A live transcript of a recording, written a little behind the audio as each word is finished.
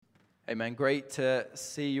Amen. Great to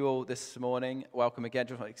see you all this morning. Welcome again.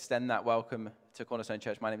 Just want to extend that welcome to Cornerstone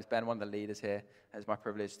Church. My name is Ben, one of the leaders here. It's my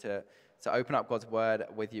privilege to open up God's Word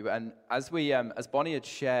with you. And as Bonnie had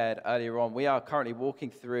shared earlier on, we are currently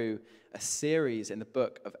walking through a series in the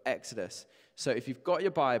book of Exodus. So if you've got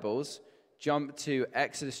your Bibles, jump to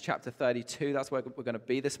Exodus chapter 32. That's where we're going to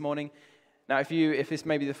be this morning. Now, if it's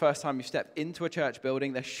maybe the first time you've stepped into a church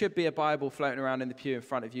building, there should be a Bible floating around in the pew in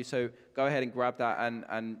front of you. So go ahead and grab that.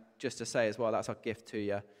 And just to say as well, that's our gift to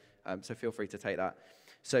you. So feel free to take that.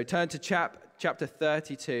 So turn to chapter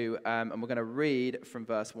 32, and we're going to read from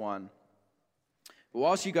verse 1. But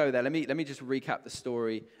whilst you go there, let me just recap the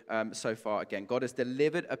story so far again. God has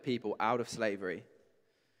delivered a people out of slavery.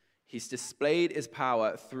 He's displayed his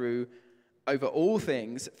power over all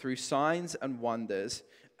things through signs and wonders.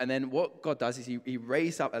 And then what God does is he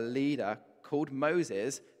raised up a leader called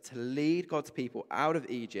Moses to lead God's people out of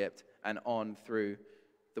Egypt and on through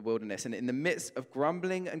the wilderness. And in the midst of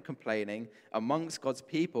grumbling and complaining amongst God's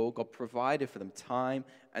people, God provided for them time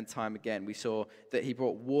and time again. We saw that he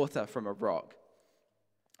brought water from a rock,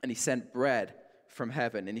 and he sent bread from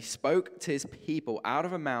heaven, and he spoke to his people out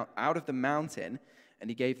of the mountain, and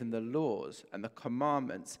he gave them the laws and the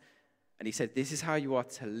commandments. And he said, this is how you are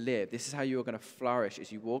to live. This is how you are going to flourish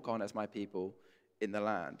as you walk on as my people in the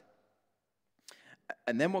land.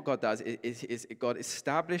 And then what God does is God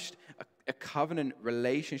established a covenant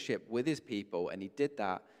relationship with his people, and he did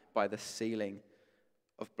that by the sealing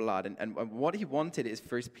of blood. And what he wanted is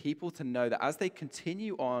for his people to know that as they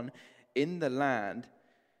continue on in the land,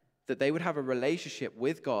 that they would have a relationship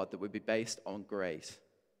with God that would be based on grace.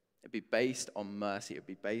 It would be based on mercy. It would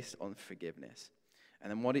be based on forgiveness. And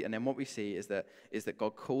then what we see is that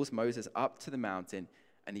God calls Moses up to the mountain,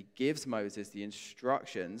 and he gives Moses the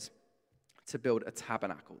instructions to build a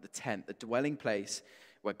tabernacle, the tent, the dwelling place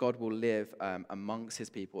where God will live amongst his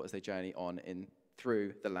people as they journey on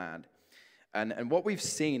through the land. And what we've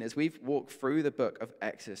seen as we've walked through the book of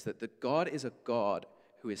Exodus, that the God is a God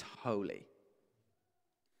who is holy.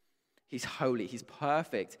 He's holy. He's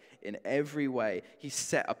perfect in every way. He's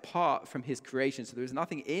set apart from his creation. So there is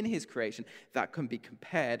nothing in his creation that can be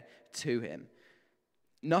compared to him.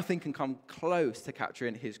 Nothing can come close to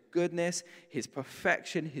capturing his goodness, his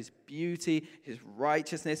perfection, his beauty, his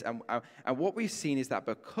righteousness. And what we've seen is that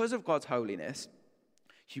because of God's holiness,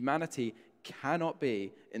 humanity cannot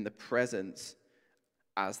be in the presence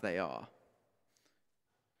as they are.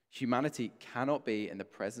 Humanity cannot be in the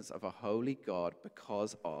presence of a holy God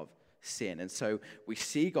because of sin. And so we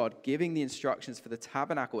see God giving the instructions for the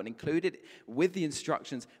tabernacle, and included with the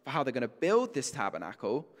instructions for how they're going to build this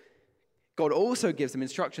tabernacle, God also gives them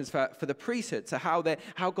instructions for the priesthood, so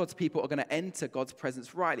how God's people are going to enter God's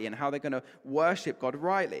presence rightly and how they're going to worship God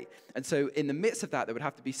rightly. And so in the midst of that, there would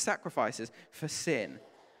have to be sacrifices for sin,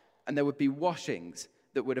 and there would be washings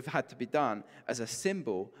that would have had to be done as a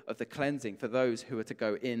symbol of the cleansing for those who are to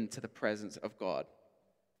go into the presence of God.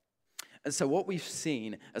 And so what we've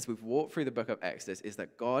seen as we've walked through the book of Exodus is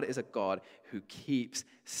that God is a God who keeps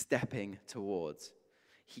stepping towards.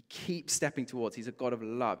 He keeps stepping towards. He's a God of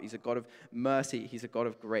love. He's a God of mercy. He's a God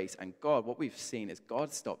of grace. And God, what we've seen is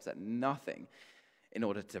God stops at nothing in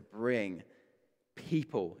order to bring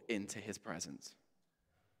people into his presence.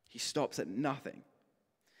 He stops at nothing.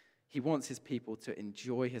 He wants his people to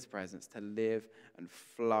enjoy his presence, to live and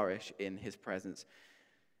flourish in his presence.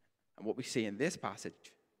 And what we see in this passage,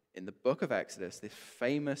 in the book of Exodus, this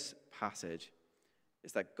famous passage,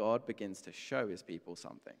 is that God begins to show his people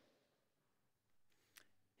something.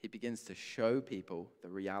 He begins to show people the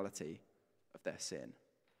reality of their sin.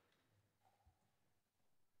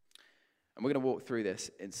 And we're going to walk through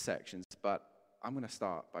this in sections, but I'm going to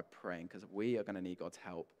start by praying because we are going to need God's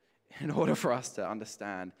help in order for us to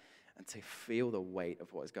understand and to feel the weight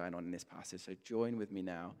of what is going on in this passage. So join with me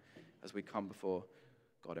now as we come before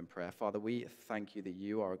God in prayer. Father, we thank you that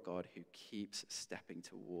you are a God who keeps stepping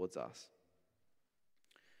towards us.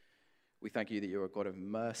 We thank you that you're a God of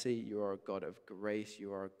mercy, you are a God of grace,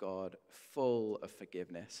 you are a God full of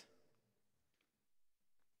forgiveness.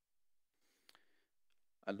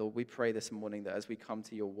 And Lord, we pray this morning that as we come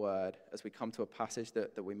to your word, as we come to a passage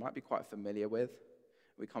that we might be quite familiar with,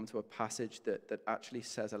 we come to a passage that actually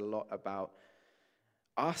says a lot about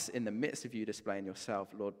us in the midst of you displaying yourself.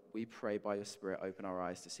 Lord, we pray by your Spirit, open our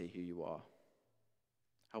eyes to see who you are.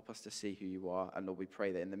 Help us to see who you are. And Lord, we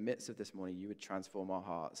pray that in the midst of this morning, you would transform our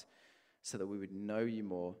hearts so that we would know you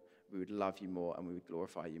more, we would love you more, and we would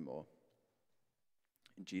glorify you more.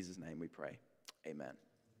 In Jesus' name we pray. Amen.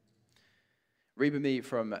 Read with me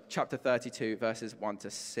from chapter 32, verses 1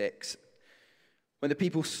 to 6. When the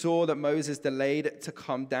people saw that Moses delayed to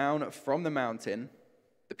come down from the mountain,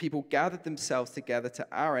 The people gathered themselves together to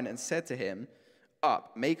Aaron and said to him,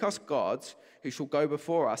 "Up, make us gods who shall go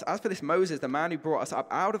before us. As for this Moses, the man who brought us up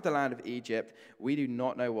out of the land of Egypt, we do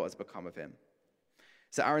not know what has become of him."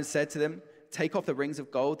 So Aaron said to them, "Take off the rings of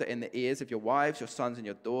gold that are in the ears of your wives, your sons, and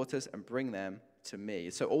your daughters, and bring them to me."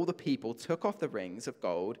 So all the people took off the rings of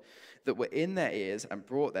gold that were in their ears and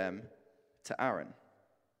brought them to Aaron.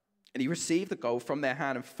 And he received the gold from their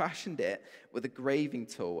hand and fashioned it with a graving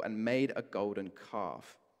tool and made a golden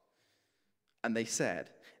calf. And they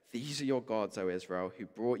said, "These are your gods, O Israel, who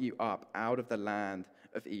brought you up out of the land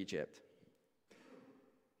of Egypt."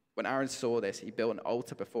 When Aaron saw this, he built an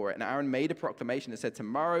altar before it. And Aaron made a proclamation and said,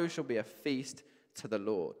 "Tomorrow shall be a feast to the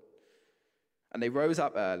Lord." And they rose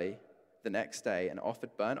up early the next day and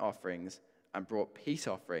offered burnt offerings and brought peace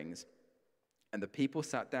offerings. And the people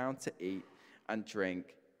sat down to eat and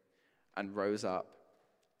drink and rose up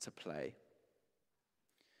to play.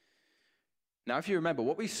 Now, if you remember,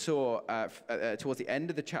 what we saw towards the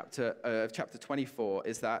end of the chapter 24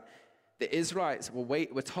 is that the Israelites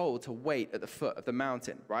were told to wait at the foot of the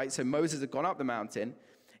mountain, right? So Moses had gone up the mountain,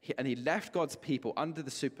 and he left God's people under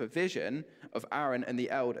the supervision of Aaron and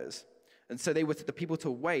the elders. And so they were the people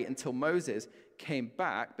to wait until Moses came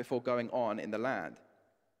back before going on in the land,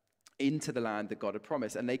 into the land that God had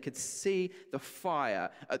promised. And they could see the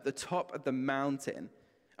fire at the top of the mountain.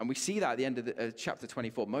 And we see that at the end of chapter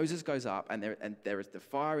 24. Moses goes up, and there is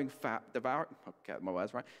devouring fire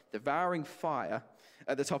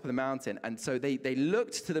at the top of the mountain. And so they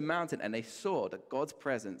looked to the mountain, and they saw that God's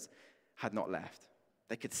presence had not left.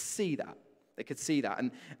 They could see that. They could see that.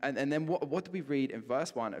 And then what do we read in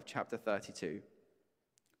verse 1 of chapter 32?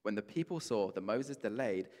 When the people saw that Moses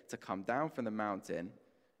delayed to come down from the mountain,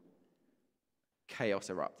 chaos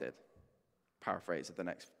erupted. Paraphrase of the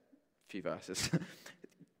next few verses.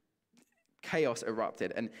 Chaos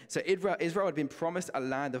erupted. And so Israel had been promised a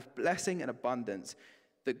land of blessing and abundance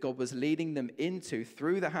that God was leading them into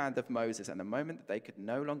through the hand of Moses. And the moment that they could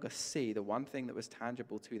no longer see the one thing that was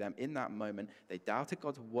tangible to them, in that moment, they doubted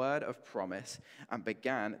God's word of promise and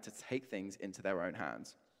began to take things into their own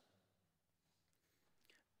hands.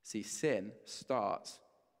 See, sin starts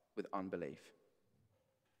with unbelief.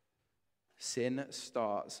 Sin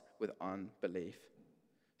starts with unbelief.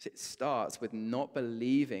 It starts with not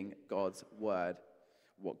believing God's word,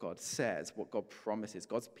 what God says, what God promises.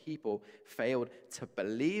 God's people failed to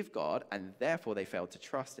believe God, and therefore they failed to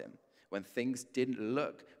trust him when things didn't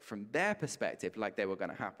look from their perspective like they were going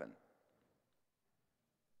to happen.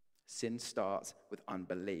 Sin starts with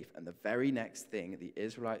unbelief, and the very next thing the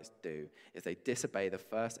Israelites do is they disobey the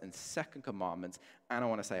first and second commandments, and I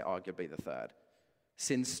want to say arguably the third.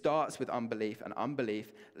 Sin starts with unbelief, and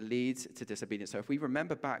unbelief leads to disobedience. So if we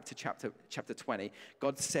remember back to chapter 20,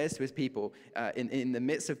 God says to his people, in the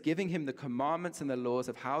midst of giving him the commandments and the laws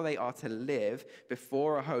of how they are to live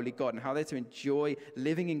before a holy God and how they're to enjoy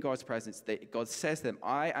living in God's presence, God says to them,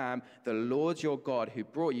 "I am the Lord your God who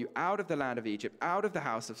brought you out of the land of Egypt, out of the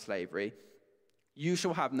house of slavery. You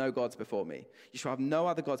shall have no gods before me. You shall have no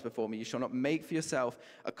other gods before me. You shall not make for yourself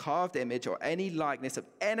a carved image or any likeness of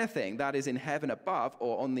anything that is in heaven above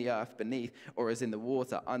or on the earth beneath or is in the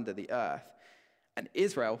water under the earth." And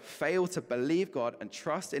Israel failed to believe God and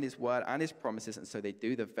trust in his word and his promises, and so they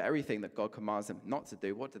do the very thing that God commands them not to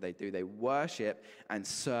do. What do? They worship and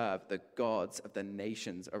serve the gods of the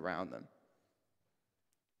nations around them.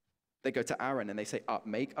 They go to Aaron and they say, "Up,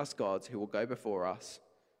 make us gods who will go before us."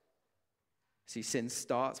 See, sin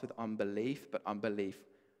starts with unbelief, but unbelief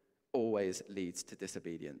always leads to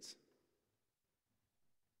disobedience.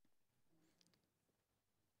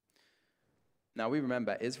 Now, we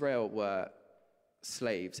remember Israel were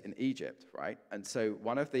slaves in Egypt, right? And so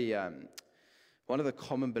one of the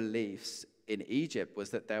common beliefs in Egypt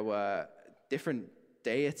was that there were different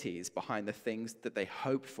deities behind the things that they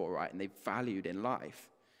hoped for, right? And they valued in life.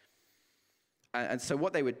 And so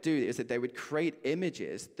what they would do is that they would create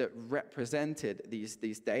images that represented these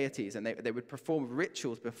deities, and they would perform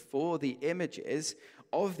rituals before the images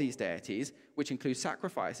of these deities, which include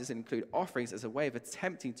sacrifices and include offerings, as a way of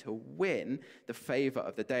attempting to win the favor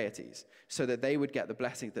of the deities so that they would get the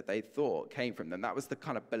blessings that they thought came from them. That was the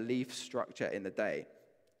kind of belief structure in the day.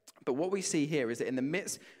 But what we see here is that in the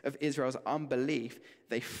midst of Israel's unbelief,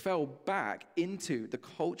 they fell back into the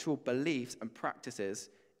cultural beliefs and practices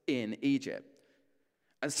in Egypt.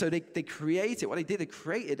 And so they created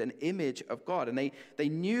an image of God. And they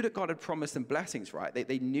knew that God had promised them blessings, right?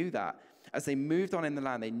 They knew that. As they moved on in the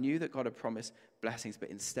land, they knew that God had promised blessings.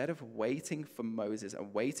 But instead of waiting for Moses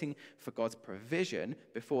and waiting for God's provision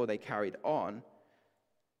before they carried on,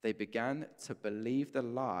 they began to believe the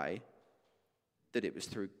lie that it was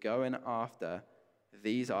through going after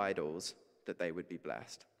these idols that they would be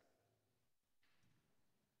blessed.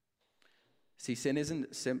 See, sin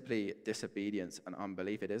isn't simply disobedience and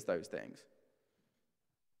unbelief. It is those things.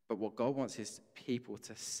 But what God wants his people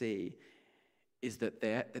to see is that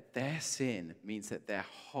their sin means that their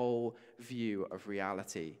whole view of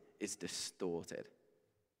reality is distorted.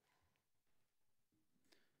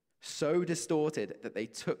 So distorted that they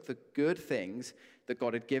took the good things that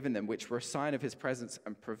God had given them, which were a sign of his presence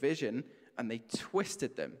and provision, and they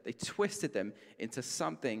twisted them. They twisted them into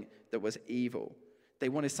something that was evil. They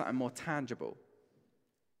wanted something more tangible.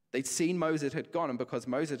 They'd seen Moses had gone, and because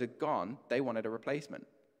Moses had gone, they wanted a replacement.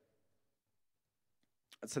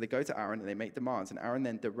 And so they go to Aaron and they make demands, and Aaron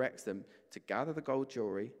then directs them to gather the gold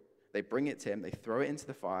jewelry. They bring it to him, they throw it into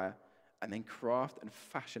the fire, and then craft and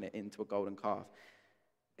fashion it into a golden calf.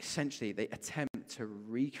 Essentially, they attempt to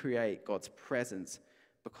recreate God's presence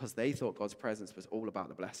because they thought God's presence was all about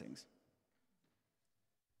the blessings.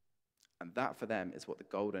 And that for them is what the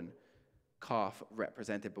golden calf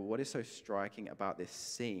represented. But what is so striking about this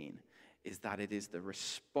scene is that it is the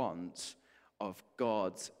response of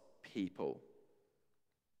God's people.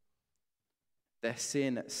 Their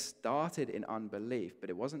sin started in unbelief, but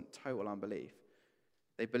it wasn't total unbelief.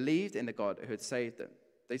 They believed in the God who had saved them.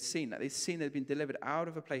 They'd seen that. They'd seen they'd been delivered out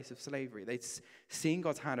of a place of slavery. They'd seen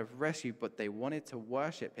God's hand of rescue, but they wanted to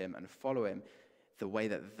worship him and follow him the way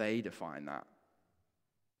that they define that.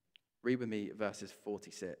 Read with me verses 4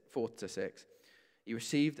 to 6. He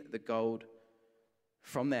received the gold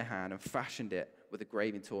from their hand and fashioned it with a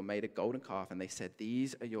graving tool, made a golden calf, and they said,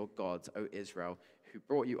 "These are your gods, O Israel, who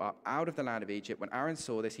brought you up out of the land of Egypt." When Aaron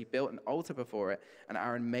saw this, he built an altar before it, and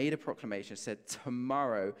Aaron made a proclamation, said,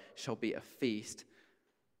 "Tomorrow shall be a feast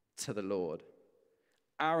to the Lord."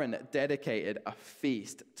 Aaron dedicated a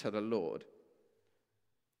feast to the Lord.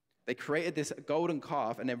 They created this golden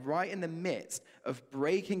calf, and then right in the midst of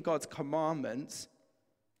breaking God's commandments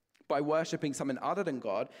by worshiping something other than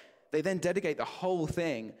God, they then dedicate the whole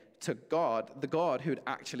thing to God, the God who had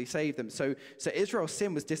actually saved them. So Israel's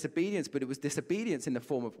sin was disobedience, but it was disobedience in the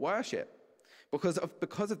form of worship.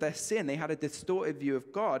 Because of their sin, they had a distorted view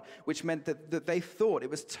of God, which meant that they thought it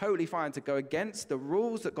was totally fine to go against the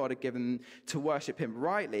rules that God had given them to worship him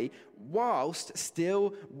rightly, whilst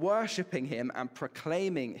still worshiping him and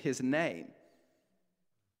proclaiming his name.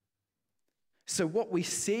 So what we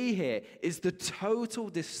see here is the total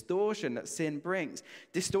distortion that sin brings.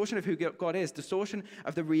 Distortion of who God is, distortion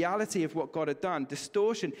of the reality of what God had done,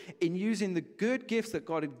 distortion in using the good gifts that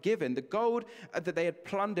God had given, the gold that they had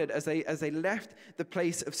plundered as they left the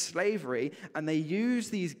place of slavery, and they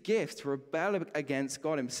used these gifts to rebel against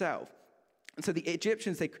God himself. And so the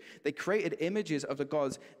Egyptians, they created images of the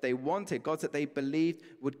gods they wanted, gods that they believed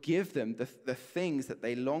would give them the things that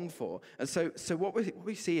they longed for. And so what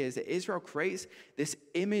we see is that Israel creates this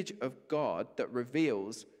image of God that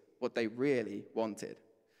reveals what they really wanted.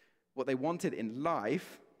 What they wanted in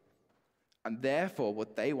life, and therefore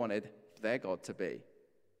what they wanted their God to be.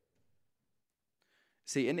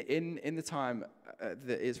 See, in the time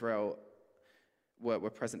that Israel were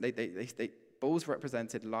present, bulls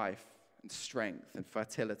represented life and strength and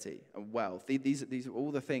fertility and wealth. These are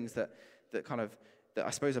all the things that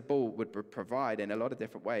I suppose a bull would provide in a lot of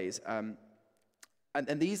different ways. And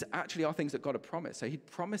these actually are things that God had promised. So he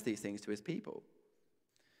promised these things to his people.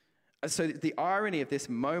 And so the irony of this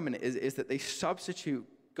moment is that they substitute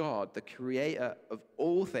God, the creator of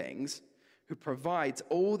all things, who provides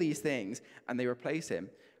all these things, and they replace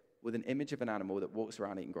him with an image of an animal that walks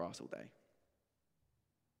around eating grass all day.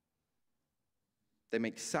 They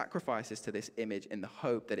make sacrifices to this image in the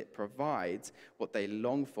hope that it provides what they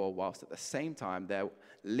long for, whilst at the same time they're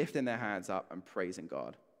lifting their hands up and praising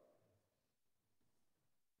God.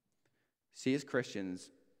 See, as Christians,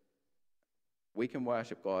 we can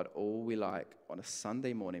worship God all we like on a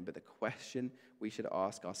Sunday morning, but the question we should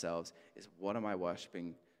ask ourselves is, what am I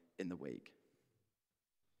worshiping in the week?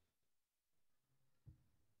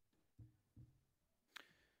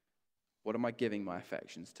 What am I giving my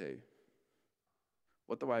affections to?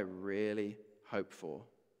 What do I really hope for?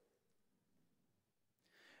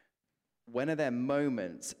 When are there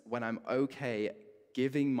moments when I'm okay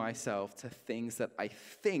giving myself to things that I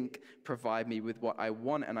think provide me with what I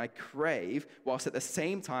want and I crave, whilst at the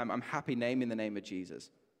same time I'm happy naming the name of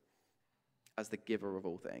Jesus as the giver of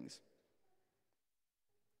all things?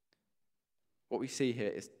 What we see here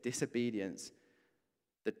is disobedience,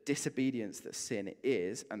 the disobedience that sin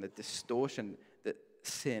is, and the distortion that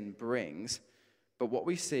sin brings. But what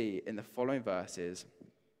we see in the following verses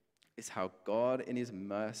is how God, in his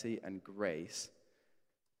mercy and grace,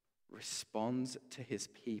 responds to his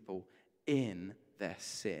people in their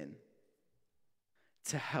sin.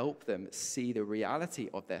 to help them see the reality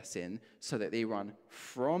of their sin so that they run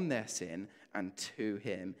from their sin and to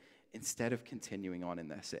him instead of continuing on in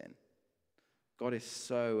their sin. God is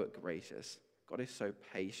so gracious. God is so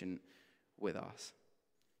patient with us.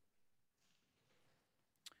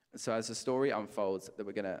 And so as the story unfolds that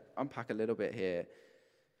we're going to unpack a little bit here,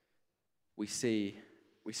 we see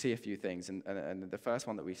a few things. And the first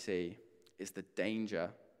one that we see is the danger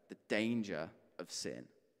of sin.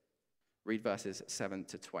 Read verses 7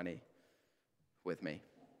 to 20 with me.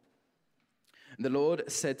 And the Lord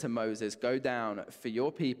said to Moses, "Go down, for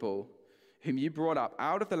your people, whom you brought up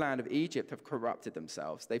out of the land of Egypt, have corrupted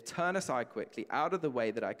themselves. They've turned aside quickly out of the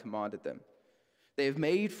way that I commanded them. They have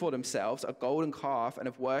made for themselves a golden calf and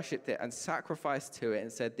have worshipped it and sacrificed to it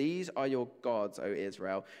and said, 'These are your gods, O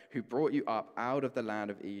Israel, who brought you up out of the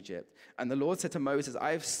land of Egypt.' And the Lord said to Moses,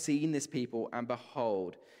 'I have seen this people, and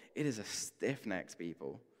behold, it is a stiff-necked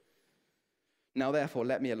people. Now therefore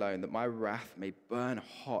let me alone, that my wrath may burn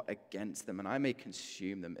hot against them, and I may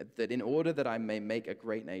consume them, that in order that I may make a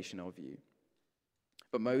great nation of you.'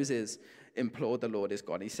 But Moses implored the Lord his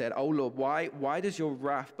God. He said, 'Oh Lord, why does your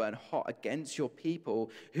wrath burn hot against your people,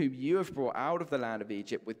 whom you have brought out of the land of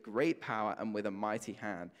Egypt with great power and with a mighty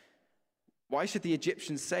hand? Why should the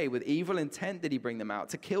Egyptians say, with evil intent did he bring them out,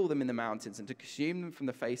 to kill them in the mountains and to consume them from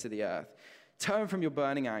the face of the earth? Turn from your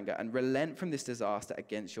burning anger and relent from this disaster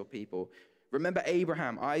against your people. Remember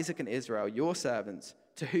Abraham, Isaac, and Israel, your servants,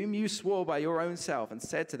 to whom you swore by your own self and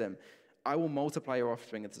said to them, I will multiply your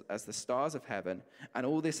offspring as the stars of heaven, and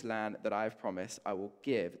all this land that I have promised I will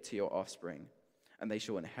give to your offspring, and they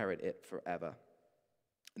shall inherit it forever.'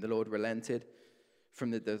 And the Lord relented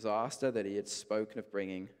from the disaster that he had spoken of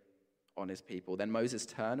bringing on his people. Then Moses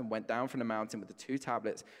turned and went down from the mountain with the 2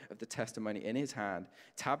 tablets of the testimony in his hand,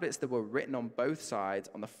 tablets that were written on both sides,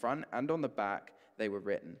 on the front and on the back they were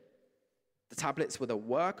written. The tablets were the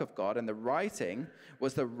work of God, and the writing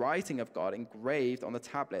was the writing of God engraved on the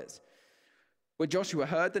tablets. When Joshua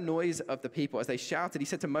heard the noise of the people as they shouted, he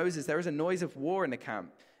said to Moses, 'There is a noise of war in the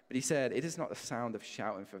camp.' But he said, 'It is not the sound of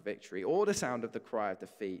shouting for victory or the sound of the cry of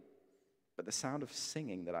defeat, but the sound of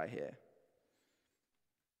singing that I hear.'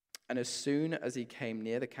 And as soon as he came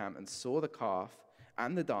near the camp and saw the calf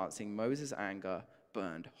and the dancing, Moses' anger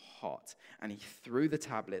burned hot, and he threw the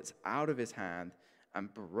tablets out of his hand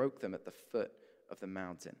and broke them at the foot of the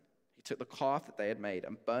mountain. He took the calf that they had made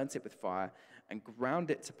and burnt it with fire and ground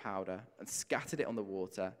it to powder and scattered it on the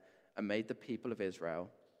water and made the people of Israel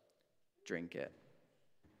drink it."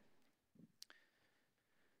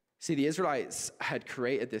 See, the Israelites had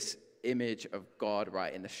created this image of God,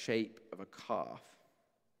 right, in the shape of a calf.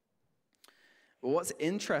 But what's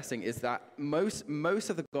interesting is that most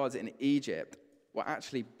of the gods in Egypt were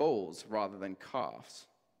actually bulls rather than calves.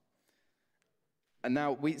 And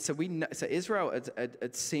now so Israel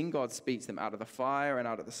had seen God speak to them out of the fire and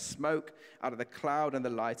out of the smoke, out of the cloud and the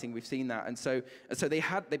lighting. We've seen that, and so they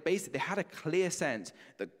had a clear sense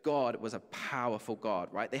that God was a powerful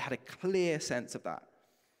God, right? They had a clear sense of that,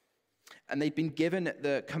 and they'd been given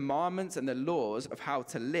the commandments and the laws of how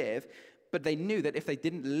to live, but they knew that if they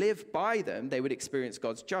didn't live by them, they would experience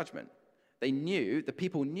God's judgment. The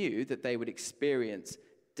people knew that they would experience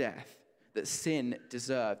death, that sin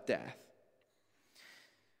deserved death.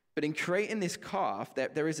 But in creating this calf,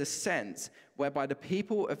 there is a sense whereby the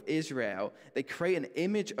people of Israel, they create an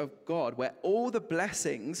image of God where all the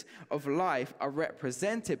blessings of life are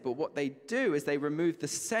represented, but what they do is they remove the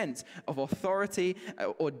sense of authority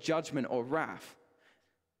or judgment or wrath.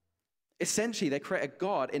 Essentially, they create a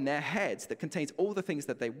God in their heads that contains all the things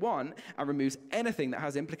that they want and removes anything that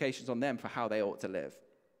has implications on them for how they ought to live.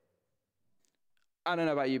 I don't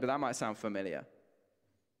know about you, but that might sound familiar.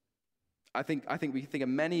 I think we think of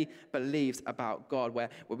many beliefs about God where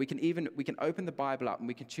we can open the Bible up and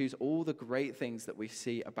we can choose all the great things that we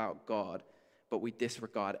see about God, but we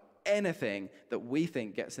disregard anything that we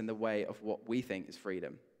think gets in the way of what we think is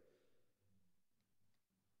freedom.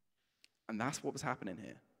 And that's what was happening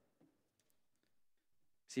here.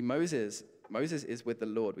 See, Moses is with the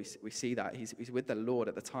Lord. We see that. He's with the Lord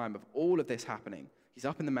at the time of all of this happening. He's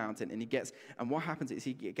up in the mountain, and what happens is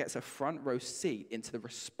he gets a front row seat into the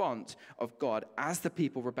response of God as the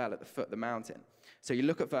people rebel at the foot of the mountain. So you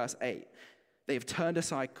look at verse 8. They have turned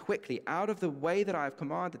aside quickly out of the way that I have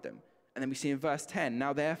commanded them. And then we see in verse 10,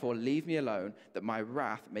 now therefore leave me alone, that my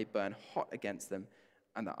wrath may burn hot against them,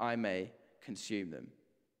 and that I may consume them.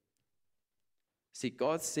 See,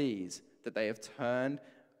 God sees that they have turned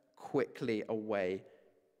quickly away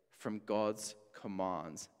from God's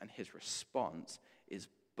commands, and his response is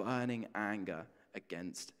burning anger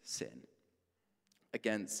against sin,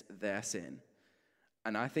 against their sin.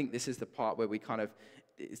 And I think this is the part where we kind of,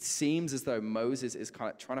 it seems as though Moses is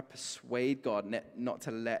kind of trying to persuade God not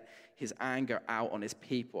to let his anger out on his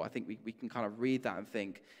people. I think we can kind of read that and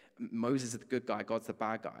think, Moses is the good guy, God's the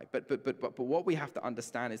bad guy. But what we have to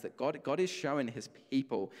understand is that God is showing his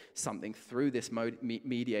people something through this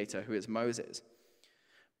mediator who is Moses.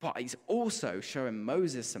 But he's also showing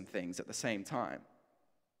Moses some things at the same time.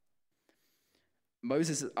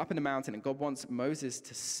 Moses is up in the mountain, and God wants Moses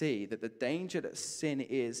to see that the danger that sin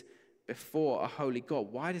is before a holy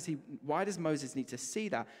God. Why does Moses need to see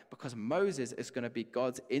that? Because Moses is going to be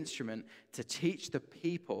God's instrument to teach the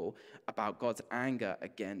people about God's anger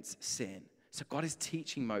against sin. So God is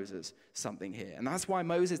teaching Moses something here. And that's why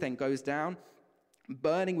Moses then goes down,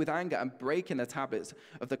 burning with anger and breaking the tablets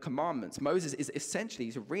of the commandments. Moses is essentially,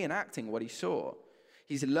 he's reenacting what he saw.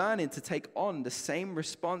 He's learning to take on the same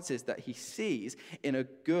responses that he sees in a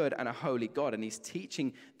good and a holy God, and he's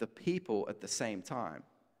teaching the people at the same time,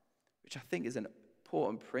 which I think is an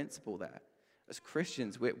important principle there. As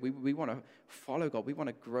Christians, we want to follow God. We want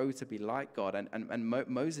to grow to be like God, and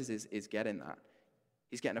Moses is getting that.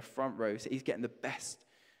 He's getting a front row. So he's getting the best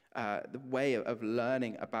the way of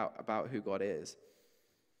learning about who God is.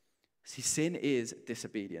 See, sin is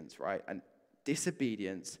disobedience, right? And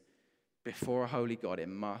disobedience before a holy God, it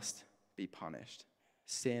must be punished.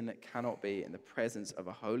 Sin cannot be in the presence of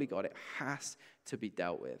a holy God. It has to be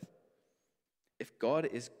dealt with. If God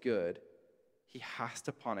is good, he has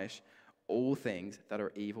to punish all things that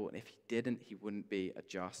are evil. And if he didn't, he wouldn't be a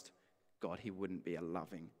just God. He wouldn't be a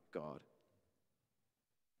loving God.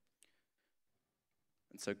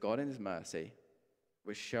 And so God in his mercy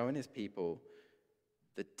was showing his people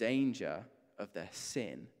the danger of their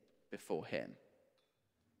sin before him.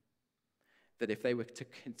 That if they were to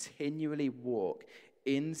continually walk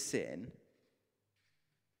in sin,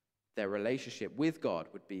 their relationship with God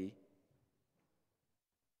would be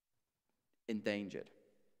endangered.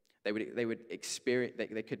 They would experience,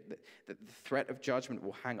 the threat of judgment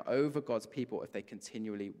will hang over God's people if they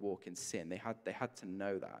continually walk in sin. They had to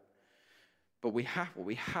know that. But what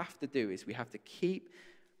we have to do is we have to keep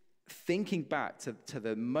thinking back to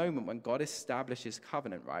the moment when God establishes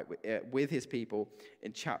covenant, right, with his people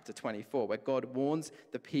in chapter 24, where God warns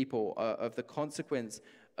the people of the consequence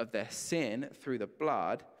of their sin through the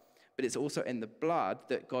blood, but it's also in the blood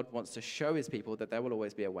that God wants to show his people that there will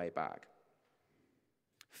always be a way back.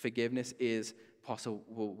 Forgiveness is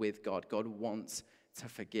possible with God. God wants to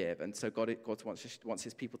forgive. And so God wants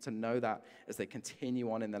his people to know that as they continue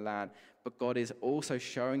on in the land. But God is also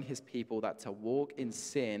showing his people that to walk in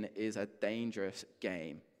sin is a dangerous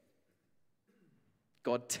game.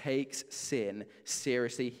 God takes sin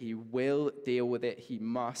seriously. He will deal with it.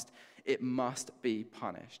 It must be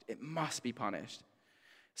punished. It must be punished.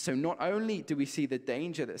 So not only do we see the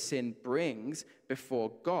danger that sin brings before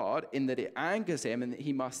God in that it angers him and that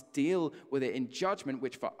he must deal with it in judgment,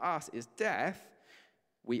 which for us is death,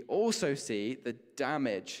 we also see the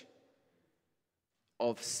damage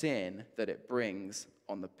of sin that it brings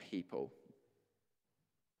on the people.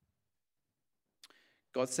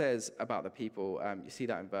 God says about the people, you see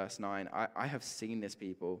that in verse 9, I have seen this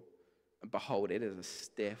people, and behold, it is a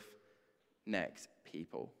stiff-necked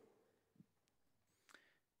people.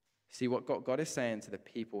 See, what God is saying to the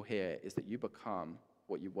people here is that you become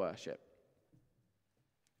what you worship.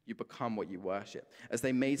 You become what you worship. As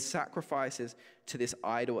they made sacrifices to this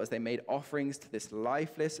idol, as they made offerings to this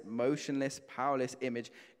lifeless, motionless, powerless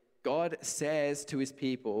image, God says to his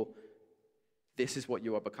people, this is what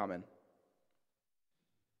you are becoming.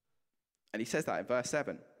 And he says that in verse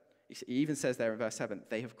 7. He even says there in verse 7,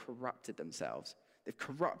 they have corrupted themselves. They've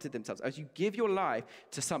corrupted themselves. As you give your life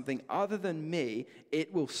to something other than me,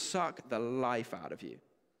 it will suck the life out of you.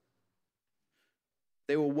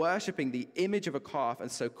 They were worshiping the image of a calf,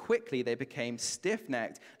 and so quickly they became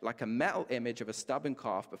stiff-necked like a metal image of a stubborn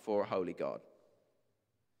calf before a holy God.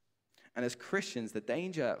 And as Christians, the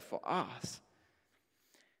danger for us,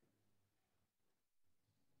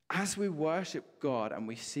 as we worship God and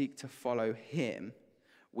we seek to follow him,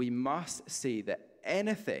 we must see that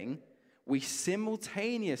anything we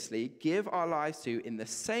simultaneously give our lives to in the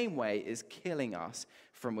same way is killing us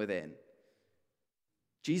from within.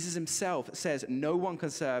 Jesus himself says no one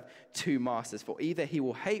can serve two masters, for either he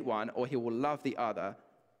will hate one or he will love the other,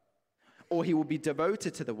 or he will be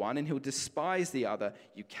devoted to the one and he'll despise the other.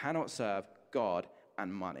 You cannot serve God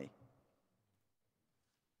and money.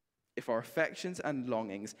 If our affections and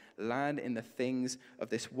longings land in the things of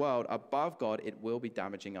this world above God, it will be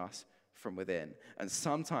damaging us from within. And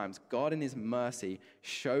sometimes God in his mercy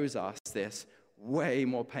shows us this way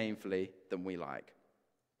more painfully than we like.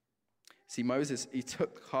 See, Moses, he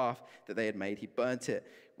took the calf that they had made, he burnt it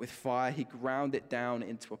with fire. He ground it down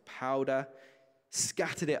into a powder,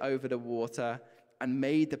 scattered it over the water, and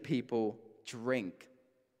made the people drink.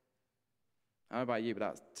 I don't know about you, but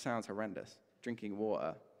that sounds horrendous. Drinking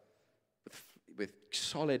water with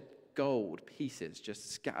solid gold pieces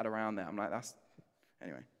just scattered around there. I'm like, that's...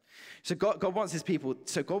 Anyway. So God wants his people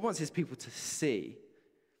to see.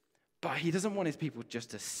 But he doesn't want his people just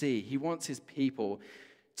to see. He wants his people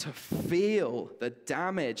to feel the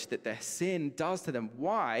damage that their sin does to them.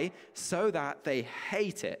 Why? So that they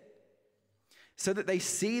hate it. So that they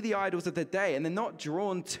see the idols of the day and they're not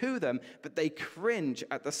drawn to them, but they cringe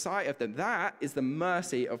at the sight of them. That is the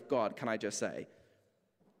mercy of God, can I just say?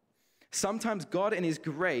 Sometimes God, in his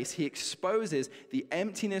grace, he exposes the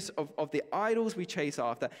emptiness of the idols we chase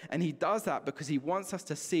after, and he does that because he wants us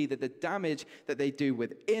to see that the damage that they do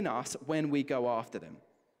within us when we go after them.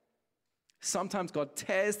 Sometimes God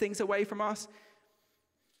tears things away from us,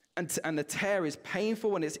 and the tear is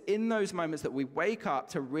painful, and it's in those moments that we wake up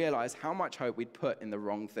to realize how much hope we'd put in the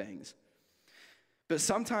wrong things. But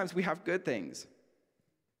sometimes we have good things.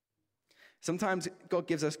 Sometimes God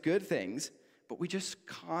gives us good things, but we just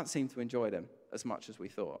can't seem to enjoy them as much as we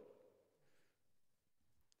thought.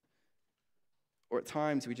 Or at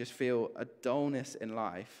times we just feel a dullness in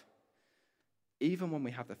life, even when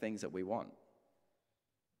we have the things that we want.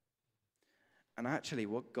 And actually,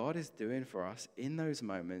 what God is doing for us in those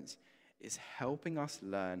moments is helping us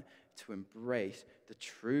learn to embrace the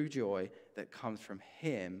true joy that comes from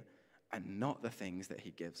him and not the things that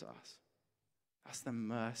he gives us. That's the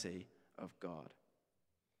mercy of God.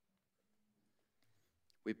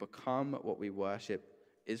 We become what we worship.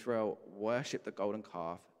 Israel worshiped the golden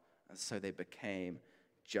calf, and so they became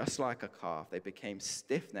just like a calf. They became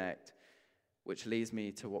stiff-necked, which leads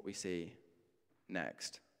me to what we see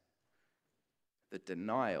next. The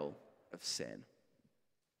denial of sin.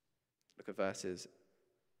 Look at verses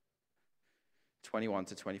 21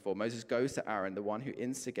 to 24. Moses goes to Aaron, the one who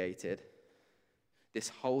instigated this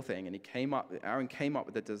whole thing, and Aaron came up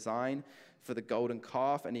with the design for the golden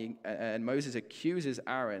calf, and Moses accuses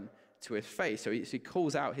Aaron to his face. So he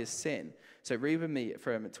calls out his sin. So read with me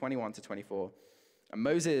from 21 to 24. And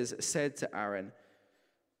Moses said to Aaron,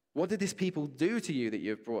 "What did this people do to you that you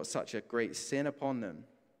have brought such a great sin upon them?"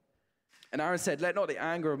 And Aaron said, "Let not the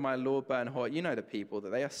anger of my Lord burn hot. You know the people, that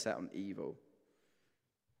they are set on evil.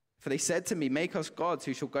 For they said to me, 'Make us gods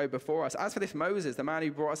who shall go before us.' As for this Moses, the man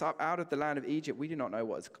who brought us up out of the land of Egypt, we do not know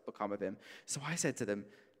what has become of him. So I said to them,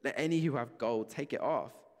 'Let any who have gold take it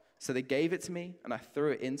off.' So they gave it to me, and I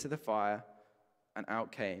threw it into the fire, and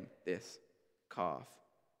out came this calf."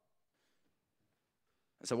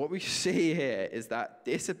 And so what we see here is that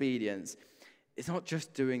disobedience is not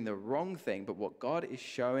just doing the wrong thing, but what God is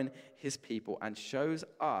showing his people and shows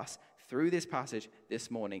us through this passage this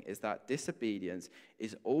morning is that disobedience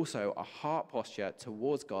is also a heart posture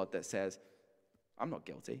towards God that says, "I'm not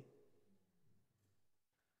guilty.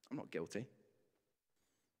 I'm not guilty."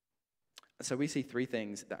 And so we see three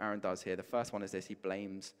things that Aaron does here. The first one is this: he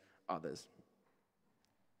blames others.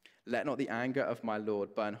 "Let not the anger of my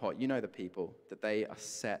Lord burn hot. You know the people, that they are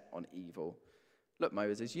set on evil. Look,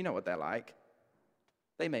 Moses, you know what they're like.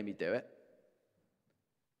 They made me do it."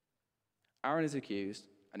 Aaron is accused,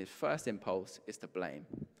 and his first impulse is to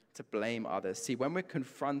blame others. See, when we're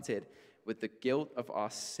confronted with the guilt of our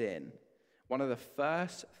sin, one of the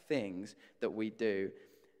first things that we do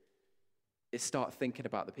is start thinking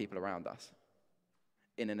about the people around us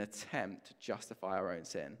in an attempt to justify our own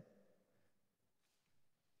sin.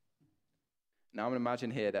 Now, I'm going to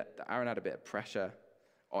imagine here that Aaron had a bit of pressure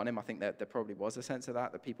on him. I think that there probably was a sense of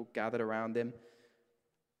that people gathered around him.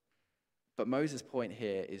 But Moses' point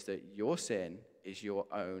here is that your sin is your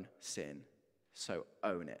own sin, so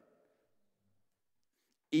own it.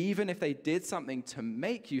 Even if they did something to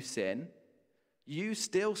make you sin, you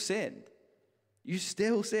still sinned. You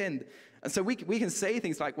still sinned. And so we can say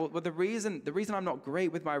things like, well, the reason I'm not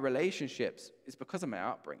great with my relationships is because of my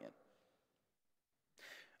upbringing.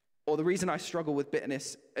 Or the reason I struggle with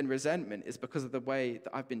bitterness and resentment is because of the way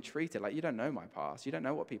that I've been treated. Like, you don't know my past. You don't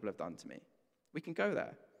know what people have done to me. We can go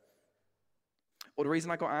there. Or the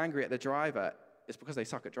reason I got angry at the driver is because they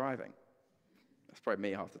suck at driving. That's probably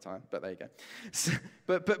me half the time, but there you go. So,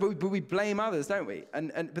 but we blame others, don't we?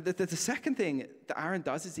 But the second thing that Aaron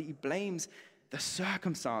does is that he blames the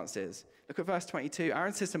circumstances. Look at verse 22.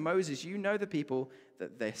 Aaron says to Moses, "You know the people,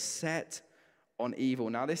 that they're set on evil."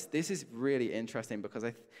 Now this is really interesting because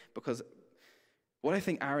what I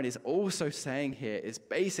think Aaron is also saying here is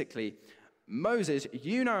basically, Moses,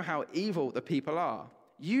 you know how evil the people are.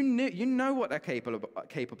 You know what they're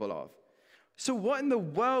capable of. So what in the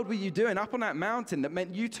world were you doing up on that mountain that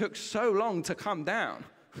meant you took so long to come down?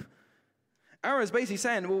 Aaron's basically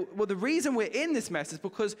saying, well, the reason we're in this mess is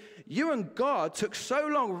because you and God took so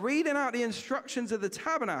long reading out the instructions of the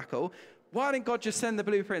tabernacle. Why didn't God just send the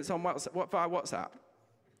blueprints on via WhatsApp?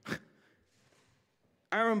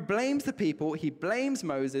 Aaron blames the people, he blames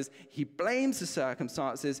Moses, he blames the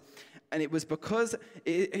circumstances, and it was because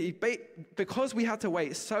we had to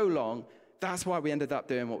wait so long, that's why we ended up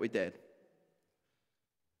doing what we did.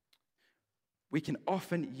 We can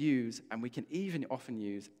often use, and we can even often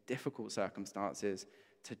use, difficult circumstances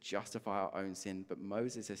to justify our own sin. But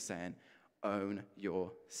Moses is saying, own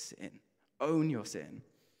your sin. Own your sin.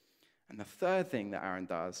 And the third thing that Aaron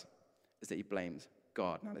does is that he blames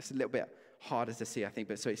God. Now, this is a little bit harder to see, I think.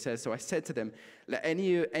 But so he says, so I said to them, let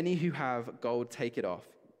any who have gold take it off.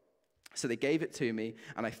 So they gave it to me,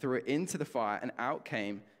 and I threw it into the fire, and out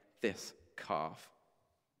came this calf.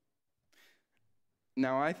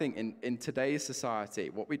 Now, I think in today's society,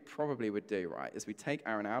 what we probably would do, right, is we'd take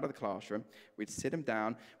Aaron out of the classroom, we'd sit him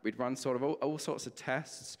down, we'd run sort of all sorts of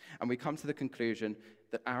tests, and we come to the conclusion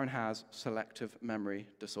that Aaron has selective memory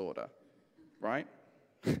disorder, right?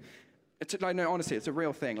 No, honestly, it's a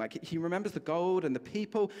real thing. Like, he remembers the gold and the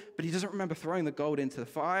people, but he doesn't remember throwing the gold into the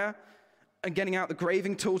fire and getting out the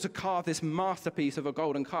graving tool to carve this masterpiece of a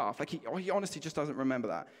golden calf. Like, he honestly just doesn't remember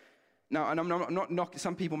that. Now, and I'm not knocking,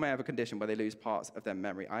 some people may have a condition where they lose parts of their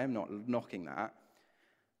memory. I am not knocking that.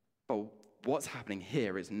 But what's happening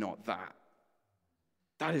here is not that.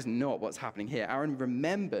 That is not what's happening here. Aaron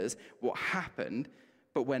remembers what happened,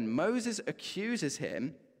 but when Moses accuses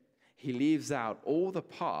him, he leaves out all the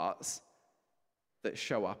parts that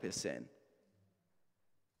show up his sin.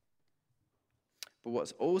 But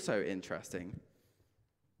what's also interesting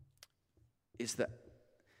is that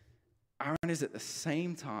Aaron is at the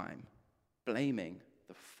same time blaming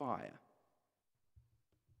the fire.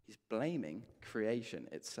 He's blaming creation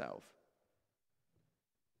itself.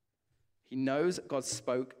 He knows God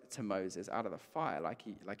spoke to Moses out of the fire, like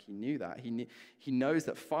he knew that. He knows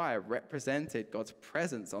that fire represented God's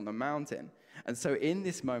presence on the mountain. And so in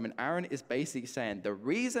this moment, Aaron is basically saying, the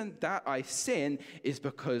reason that I sin is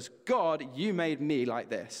because, God, you made me like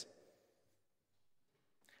this.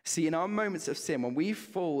 See, in our moments of sin, when we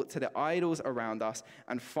fall to the idols around us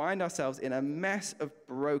and find ourselves in a mess of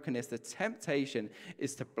brokenness, the temptation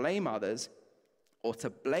is to blame others or to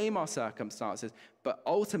blame our circumstances. But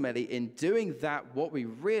ultimately, in doing that, what we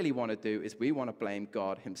really want to do is we want to blame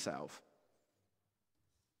God himself.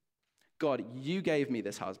 God, you gave me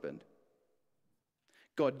this husband.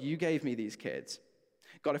 God, you gave me these kids.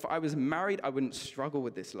 God, if I was married, I wouldn't struggle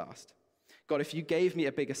with this lust. God, if you gave me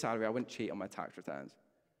a bigger salary, I wouldn't cheat on my tax returns.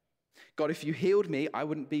 God, if you healed me, I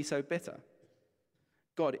wouldn't be so bitter.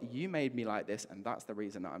 God, you made me like this, and that's the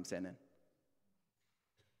reason that I'm sinning.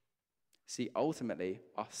 See, ultimately,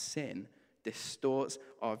 our sin distorts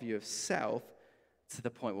our view of self to the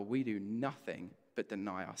point where we do nothing but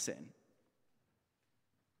deny our sin.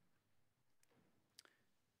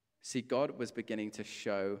 See, God was beginning to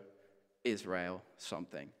show Israel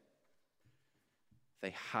something.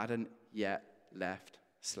 They hadn't yet left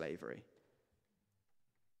slavery.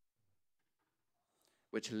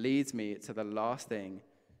 Which leads me to the last thing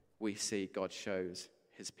we see God shows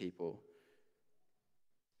his people: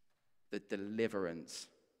 the deliverance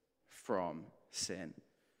from sin.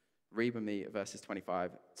 Read with me verses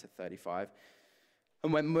 25 to 35.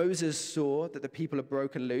 And when Moses saw that the people had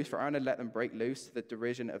broken loose, for Aaron had let them break loose to the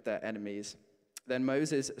derision of their enemies, then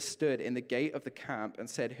Moses stood in the gate of the camp and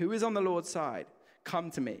said, "Who is on the Lord's side?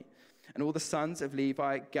 Come to me." And all the sons of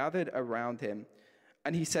Levi gathered around him.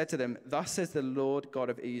 And he said to them, "Thus says the Lord God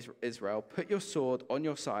of Israel, put your sword on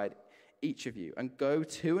your side, each of you, and go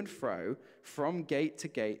to and fro from gate to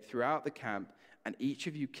gate throughout the camp, and each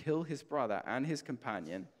of you kill his brother and his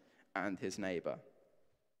companion and his neighbor."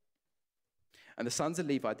 And the sons of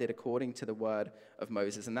Levi did according to the word of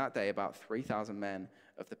Moses, and that day about 3,000 men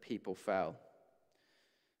of the people fell.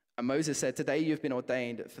 And Moses said, "Today you have been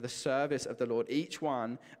ordained for the service of the Lord, each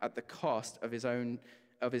one at the cost of his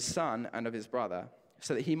son and of his brother,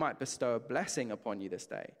 so that he might bestow a blessing upon you this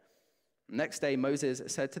day." Next day, Moses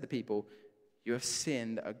said to the people, "You have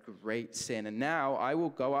sinned a great sin, and now I will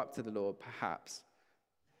go up to the Lord. Perhaps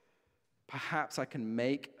I can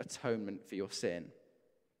make atonement for your sin."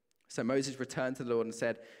 So Moses returned to the Lord and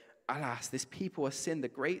said, "Alas, this people has sinned a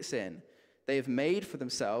great sin. They have made for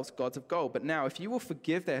themselves gods of gold. But now, if you will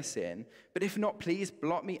forgive their sin, but if not, please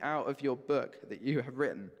blot me out of your book that you have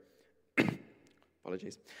written."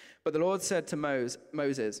 Apologies. But the Lord said to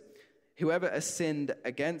Moses, "Whoever has sinned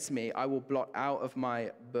against me, I will blot out of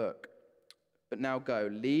my book. But now go,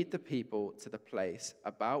 lead the people to the place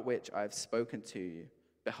about which I have spoken to you.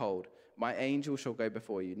 Behold, my angel shall go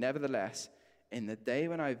before you. Nevertheless, In the day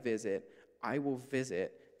when I visit, I will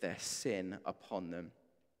visit their sin upon them.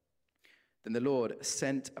 Then the Lord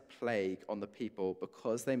sent a plague on the people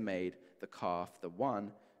because they made the calf, the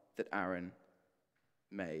one that Aaron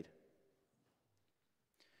made.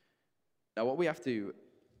 Now, what we have to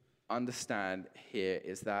understand here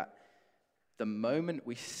is that the moment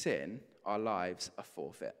we sin, our lives are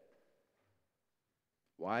forfeit.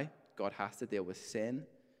 Why? God has to deal with sin,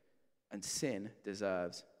 and sin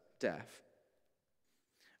deserves death.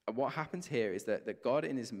 And what happens here is that God,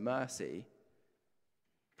 in his mercy,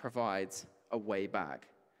 provides a way back.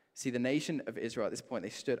 See, the nation of Israel at this point, they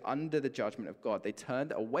stood under the judgment of God. They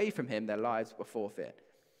turned away from him. Their lives were forfeit.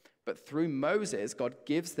 But through Moses, God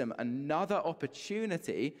gives them another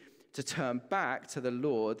opportunity to turn back to the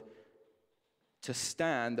Lord, to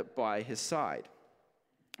stand by his side.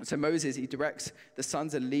 And so Moses, he directs the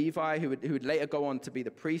sons of Levi, who would later go on to be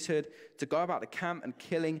the priesthood, to go about the camp and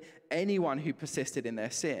killing anyone who persisted in their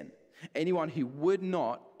sin, anyone who would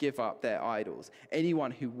not give up their idols,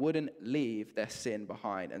 anyone who wouldn't leave their sin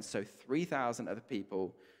behind. And so 3,000 of the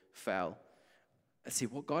people fell. And see,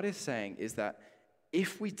 what God is saying is that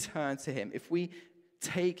if we turn to him, if we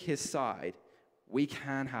take his side, we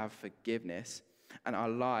can have forgiveness and our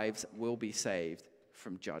lives will be saved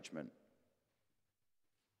from judgment.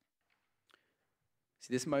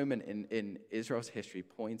 See, this moment in Israel's history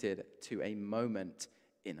pointed to a moment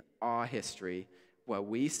in our history where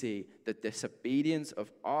we see the disobedience of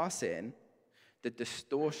our sin, the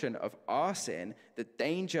distortion of our sin, the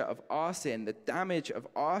danger of our sin, the damage of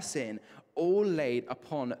our sin, all laid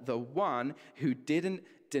upon the one who didn't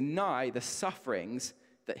deny the sufferings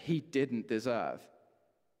that he didn't deserve.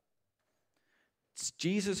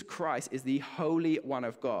 Jesus Christ is the Holy One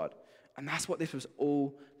of God. And that's what this was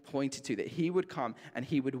all pointed to, that he would come and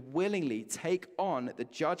he would willingly take on the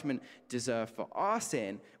judgment deserved for our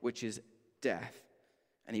sin, which is death.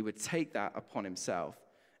 And he would take that upon himself.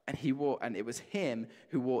 And it was him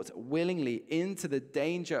who walked willingly into the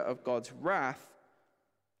danger of God's wrath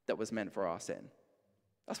that was meant for our sin.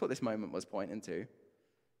 That's what this moment was pointing to.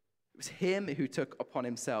 It was him who took upon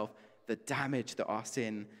himself the damage that our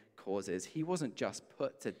sin causes. He wasn't just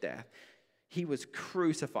put to death. He was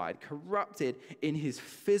crucified, corrupted in his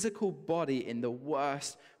physical body in the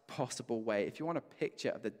worst possible way. If you want a picture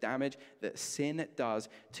of the damage that sin does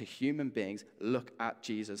to human beings, look at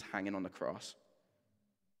Jesus hanging on the cross.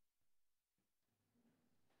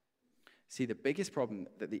 See, the biggest problem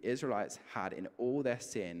that the Israelites had in all their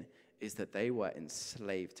sin is that they were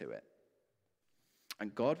enslaved to it.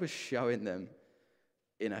 And God was showing them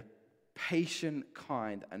in a patient,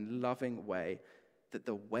 kind, and loving way that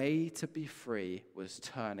the way to be free was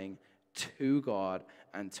turning to God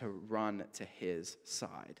and to run to his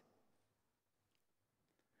side.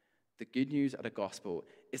 The good news of the gospel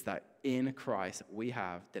is that in Christ we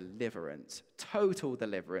have deliverance, total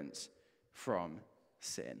deliverance from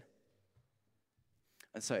sin.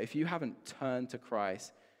 And so if you haven't turned to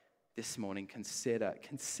Christ this morning,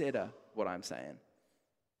 consider what I'm saying.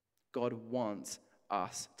 God wants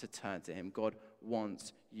us to turn to him. God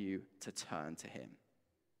wants you to turn to him.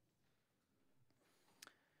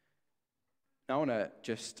 Now I want to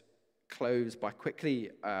just close by quickly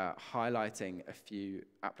highlighting a few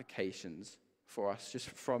applications for us just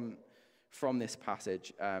from this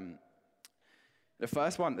passage. The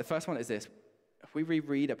first one is this. If we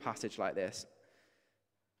reread a passage like this,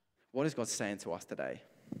 what is God saying to us today?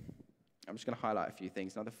 I'm just going to highlight a few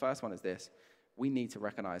things. Now, the first one is this. We need to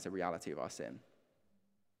recognize the reality of our sin.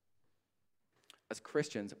 As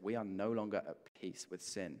Christians, we are no longer at peace with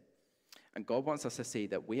sin. And God wants us to see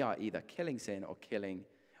that we are either killing sin or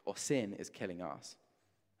sin is killing us.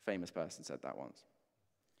 A famous person said that once.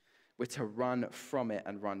 We're to run from it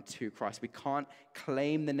and run to Christ. We can't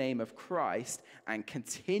claim the name of Christ and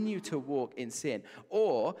continue to walk in sin.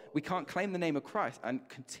 Or we can't claim the name of Christ and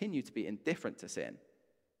continue to be indifferent to sin.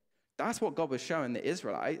 That's what God was showing the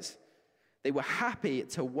Israelites. They were happy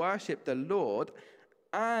to worship the Lord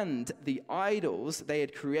and the idols they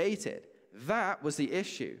had created. That was the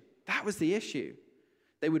issue. That was the issue.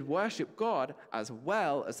 They would worship God as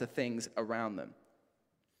well as the things around them.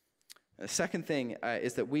 The second thing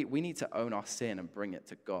is that we need to own our sin and bring it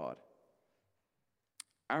to God.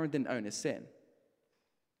 Aaron didn't own his sin.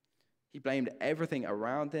 He blamed everything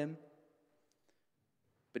around him,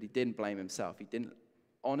 but he didn't blame himself. He didn't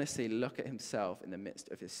honestly look at himself in the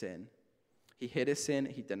midst of his sin. He hid his sin.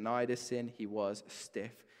 He denied his sin. He was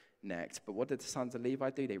stiff-necked. But what did the sons of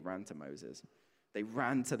Levi do? They ran to Moses. They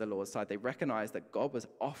ran to the Lord's side. They recognized that God was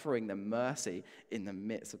offering them mercy in the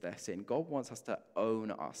midst of their sin. God wants us to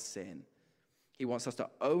own our sin. He wants us to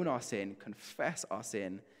own our sin, confess our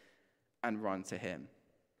sin, and run to him.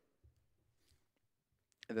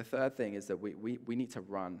 And the third thing is that we need to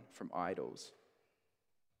run from idols.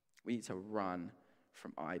 We need to run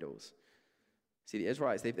from idols. See, the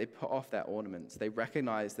Israelites, they put off their ornaments. They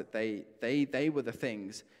recognized that they were the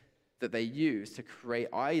things that they used to create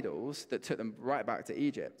idols that took them right back to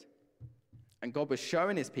Egypt. And God was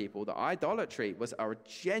showing his people that idolatry was a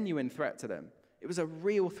genuine threat to them. It was a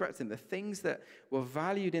real threat to them. The things that were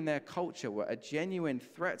valued in their culture were a genuine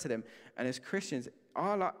threat to them. And as Christians,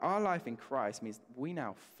 our life in Christ means we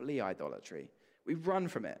now flee idolatry. We run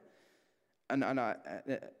from it.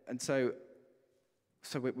 And so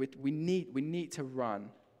we need to run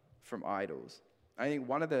from idols. I think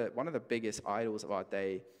one of the biggest idols of our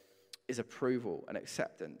day is approval and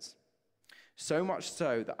acceptance. So much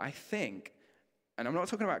so that I think, and I'm not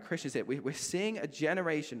talking about Christians here, we're seeing a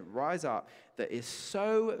generation rise up that is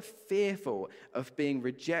so fearful of being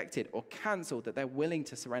rejected or cancelled that they're willing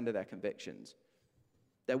to surrender their convictions.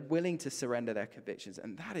 They're willing to surrender their convictions,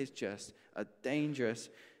 and that is just a dangerous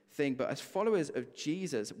thing. But as followers of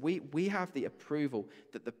Jesus, we have the approval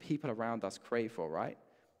that the people around us crave for, right?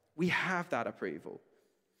 We have that approval.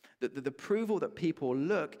 The approval that people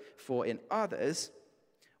look for in others,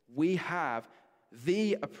 we have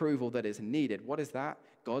the approval that is needed. What is that?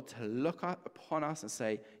 God to look up upon us and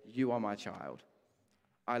say, you are my child.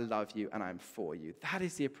 I love you and I'm for you. That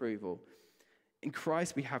is the approval. In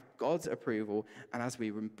Christ, we have God's approval, and as we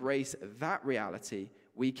embrace that reality,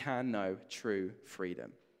 we can know true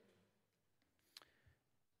freedom.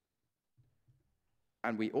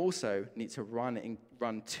 And we also need to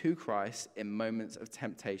run to Christ in moments of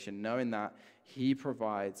temptation, knowing that he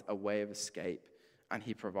provides a way of escape and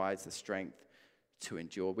he provides the strength to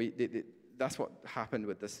endure. That's what happened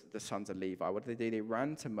with the sons of Levi. What did they do? They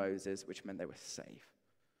ran to Moses, which meant they were safe.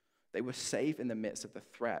 They were safe in the midst of the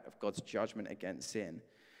threat of God's judgment against sin.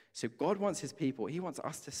 So God wants his people, he wants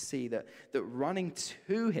us to see that running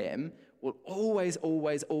to him will always,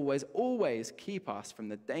 always, always, always keep us from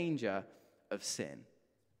the danger of sin.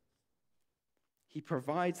 He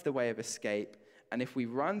provides the way of escape, and if we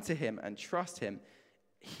run to him and trust him,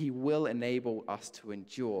 he will enable us to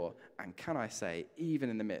endure, and can I say, even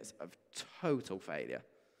in the midst of total failure.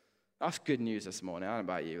 That's good news this morning. I don't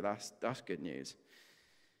know about you. That's good news.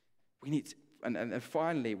 We need to, and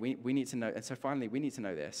finally, we need to know, and so finally, we need to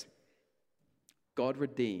know this. God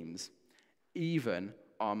redeems even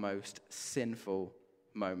our most sinful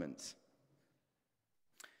moments.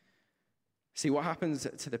 See, what happens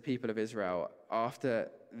to the people of Israel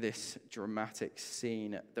after this dramatic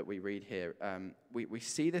scene that we read here? We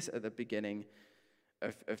see this at the beginning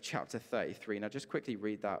of chapter 33. Now, just quickly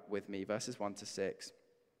read that with me, verses 1 to 6.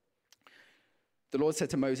 The Lord said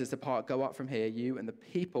to Moses, "Depart, go up from here, you and the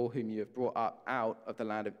people whom you have brought up out of the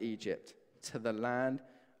land of Egypt, to the land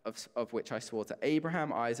of which I swore to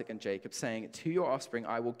Abraham, Isaac, and Jacob, saying, to your offspring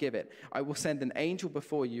I will give it. I will send an angel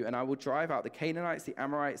before you, and I will drive out the Canaanites, the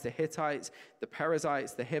Amorites, the Hittites, the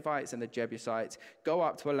Perizzites, the Hivites, and the Jebusites. Go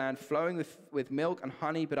up to a land flowing with milk and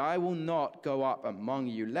honey, but I will not go up among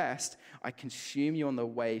you, lest I consume you on the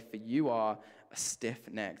way, for you are a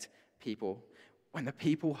stiff-necked people." When the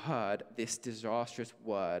people heard this disastrous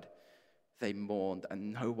word, they mourned,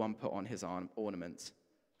 and no one put on his ornaments.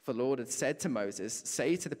 For the Lord had said to Moses,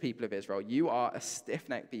 "Say to the people of Israel, you are a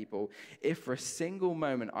stiff-necked people. If for a single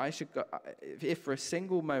moment I should go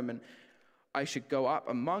up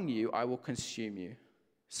among you, I will consume you.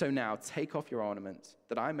 So now take off your ornaments,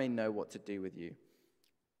 that I may know what to do with you."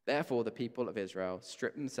 Therefore the people of Israel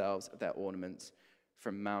stripped themselves of their ornaments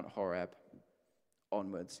from Mount Horeb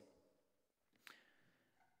onwards.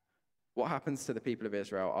 What happens to the people of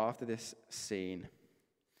Israel after this scene?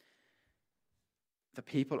 The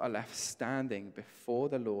people are left standing before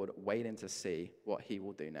the Lord, waiting to see what he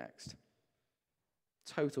will do next.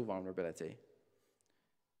 Total vulnerability.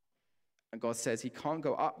 And God says he can't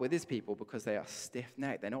go up with his people because they are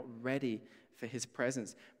stiff-necked. They're not ready for his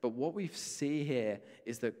presence. But what we see here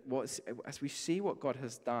is that as we see what God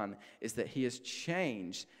has done, is that he has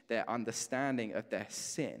changed their understanding of their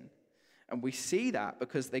sin. And we see that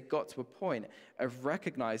because they got to a point of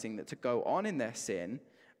recognizing that to go on in their sin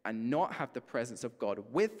and not have the presence of God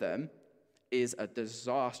with them is a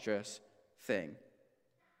disastrous thing.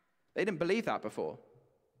 They didn't believe that before.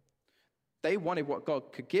 They wanted what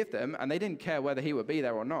God could give them, and they didn't care whether he would be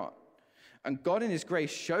there or not. And God in his grace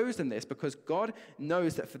shows them this because God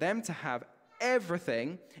knows that for them to have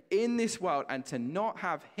everything in this world and to not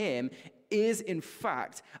have him is, in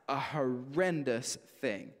fact, a horrendous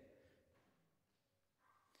thing.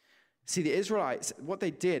 See, the Israelites, what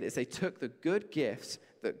they did is they took the good gifts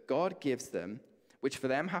that God gives them, which for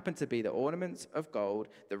them happened to be the ornaments of gold,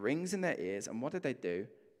 the rings in their ears. And what did they do?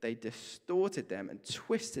 They distorted them and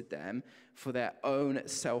twisted them for their own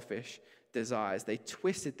selfish desires. They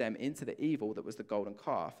twisted them into the evil that was the golden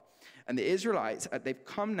calf. And the Israelites, they've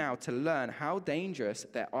come now to learn how dangerous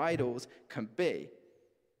their idols can be.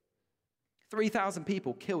 3,000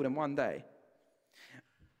 people killed in one day.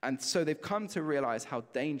 And so they've come to realize how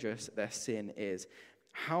dangerous their sin is,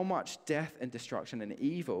 how much death and destruction and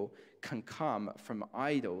evil can come from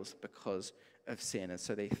idols because of sin. And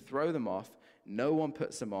so they throw them off. No one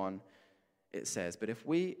puts them on, it says. But if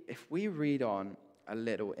we read on a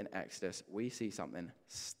little in Exodus, we see something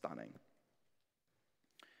stunning.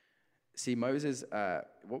 See, Moses,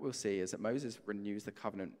 what we'll see is that Moses renews the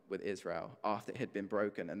covenant with Israel after it had been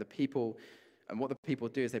broken. And what the people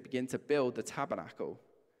do is they begin to build the tabernacle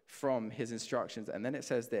from his instructions. And then it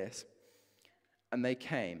says this, and they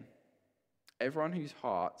came, everyone whose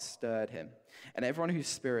heart stirred him, and everyone whose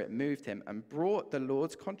spirit moved him, and brought the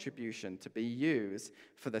Lord's contribution to be used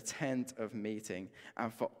for the tent of meeting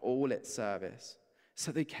and for all its service.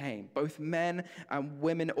 So they came, both men and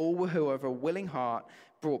women, all who of a willing heart,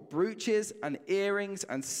 brought brooches and earrings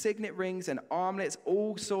and signet rings and armlets,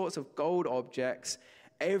 all sorts of gold objects,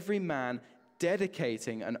 every man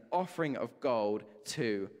dedicating an offering of gold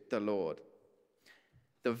to the Lord.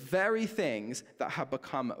 The very things that had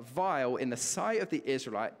become vile in the sight of the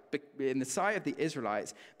Israelites became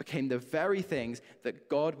the very things that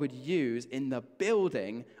God would use in the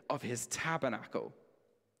building of his tabernacle,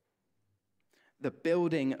 the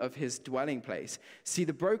building of his dwelling place. See,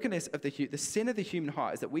 the brokenness of the sin of the human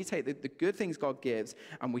heart is that we take the good things God gives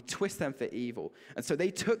and we twist them for evil. And so they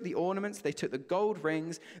took the ornaments, they took the gold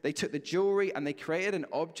rings, they took the jewelry, and they created an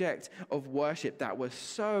object of worship that was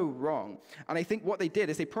so wrong. And I think what they did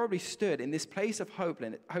is they probably stood in this place of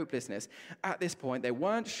hopelessness at this point. They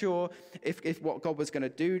weren't sure if what God was going to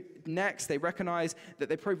do next. They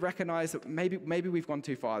probably recognized that maybe we've gone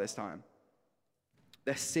too far this time.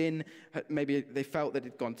 Their sin, maybe they felt that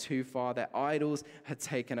it had gone too far. Their idols had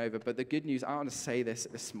taken over. But the good news, I want to say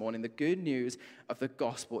this morning, the good news of the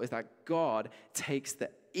gospel is that God takes the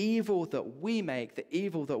evil that we make, the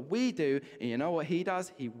evil that we do, and you know what he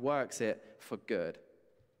does? He works it for good.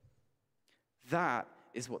 That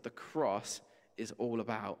is what the cross is all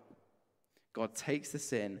about. God takes the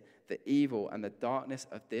sin, the evil, and the darkness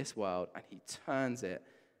of this world, and he turns it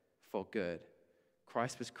for good.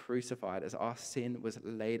 Christ was crucified as our sin was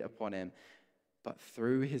laid upon him. But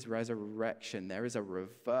through his resurrection, there is a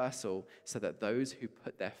reversal so that those who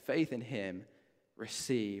put their faith in him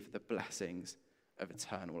receive the blessings of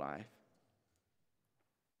eternal life.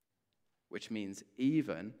 Which means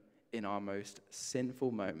even in our most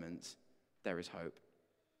sinful moments, there is hope.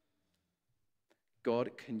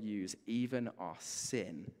 God can use even our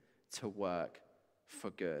sin to work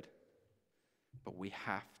for good. But we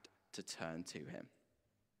have to turn to him.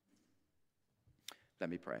 Let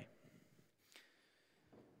me pray.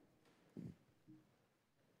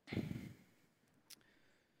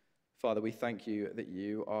 Father, we thank you that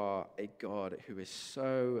you are a God who is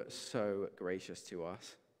so, so gracious to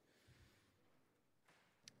us.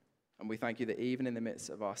 And we thank you that even in the midst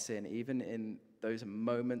of our sin, even in those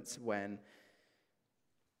moments when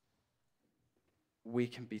we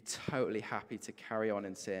can be totally happy to carry on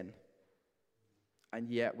in sin, and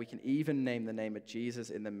yet we can even name the name of Jesus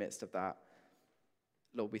in the midst of that.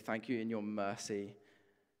 Lord, we thank you in your mercy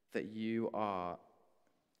that you are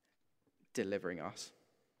delivering us.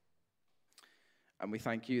 And we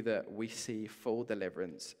thank you that we see full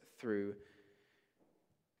deliverance through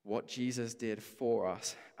what Jesus did for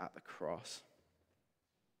us at the cross.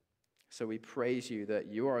 So we praise you that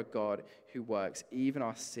you are a God who works even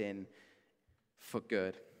our sin for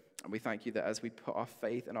good. And we thank you that as we put our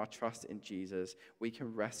faith and our trust in Jesus, we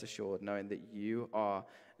can rest assured knowing that you are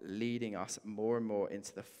leading us more and more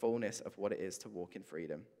into the fullness of what it is to walk in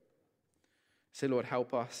freedom. So Lord,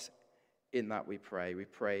 help us in that, we pray. We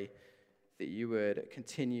pray that you would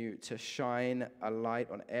continue to shine a light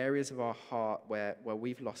on areas of our heart where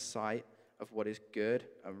we've lost sight of what is good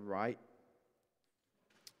and right.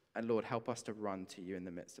 And Lord, help us to run to you in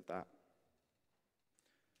the midst of that.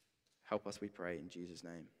 Help us, we pray, in Jesus'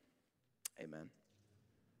 name. Amen.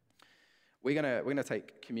 We're gonna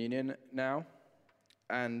take communion now,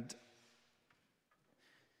 and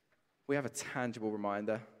we have a tangible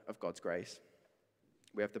reminder of God's grace.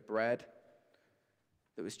 We have the bread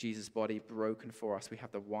that was Jesus' body broken for us. We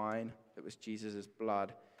have the wine that was Jesus'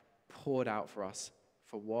 blood poured out for us.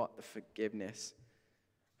 For what? The forgiveness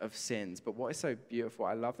of sins. But what is so beautiful,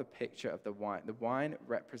 I love the picture of the wine. The wine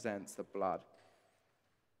represents the blood.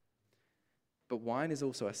 But wine is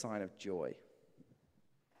also a sign of joy.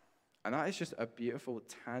 And that is just a beautiful,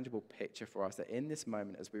 tangible picture for us that in this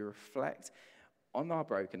moment, as we reflect on our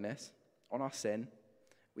brokenness, on our sin,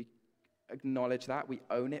 we acknowledge that, we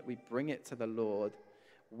own it, we bring it to the Lord.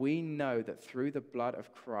 We know that through the blood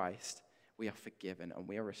of Christ, we are forgiven and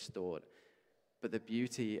we are restored. But the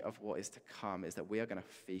beauty of what is to come is that we are going to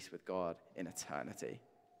feast with God in eternity.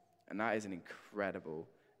 And that is an incredible,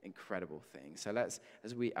 incredible thing. So let's,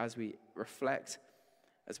 as we reflect,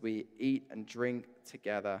 as we eat and drink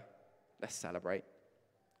together, let's celebrate.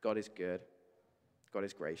 God is good. God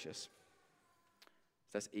is gracious.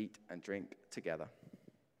 Let's eat and drink together.